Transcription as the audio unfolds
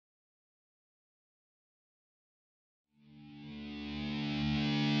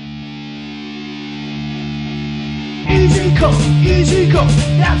come, easy go.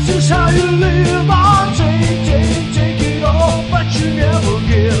 That's just how you live on. Take it all, but you never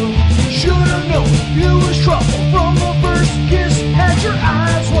give. Should've known you was trouble from the first kiss. Had your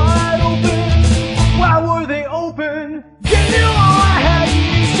eyes wide open. Why were they open? Gave you all I had.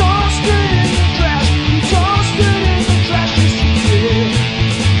 You tossed it in the trash. You tossed it in the trash. Yes, you did.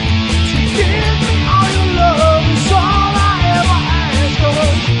 To give me all your love is all I ever asked for.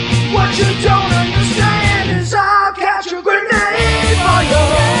 What you don't understand is I'll catch a grenade for you.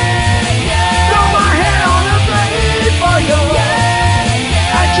 Throw my head on a blade for you.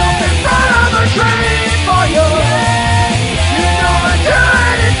 I jump in front of a train for you. You know I'd do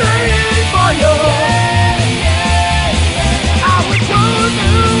anything for you. I would go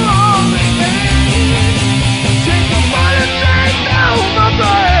through all this pain. Take a bullet straight down my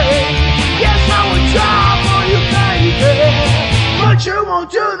brain. Yes, I would die for you, baby, but you won't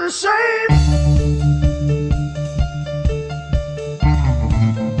do the same.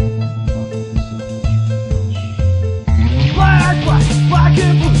 Black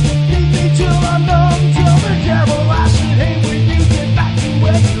and blue, beat me till I'm numb. Tell the devil I should hate when you get back to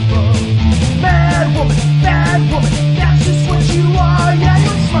where you're from. Mad woman, that's just what you are. Yeah,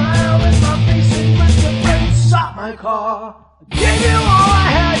 you smile in my face and let the brakes off my car. I gave you all I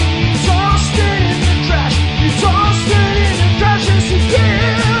had, you tossed it in the trash. You tossed it in the trash, yes you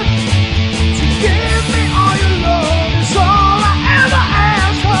did. To give me all your love is all I ever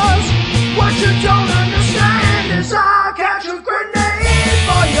asked was. What you don't understand is I'll catch a grenade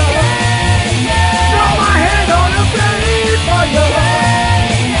for you. Throw my head on a blade for you.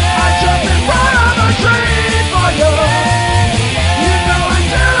 I jump in front of a train for you. You know I'd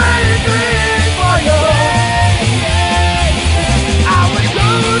do anything for you. I would go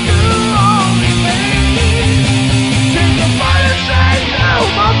through all this pain. Take a bullet straight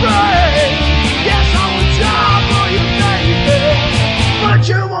through my brain. Yes, I would die for you, baby, but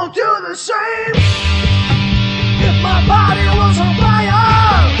you won't do the same. If my body was on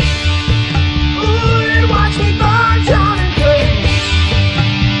fire, ooh, you'd watch me burn down in flames.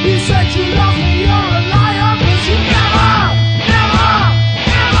 You said you love me, you're a liar, 'cause you never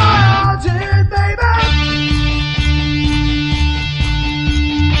did, baby.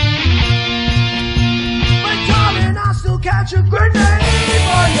 But darling, I still catch a grenade.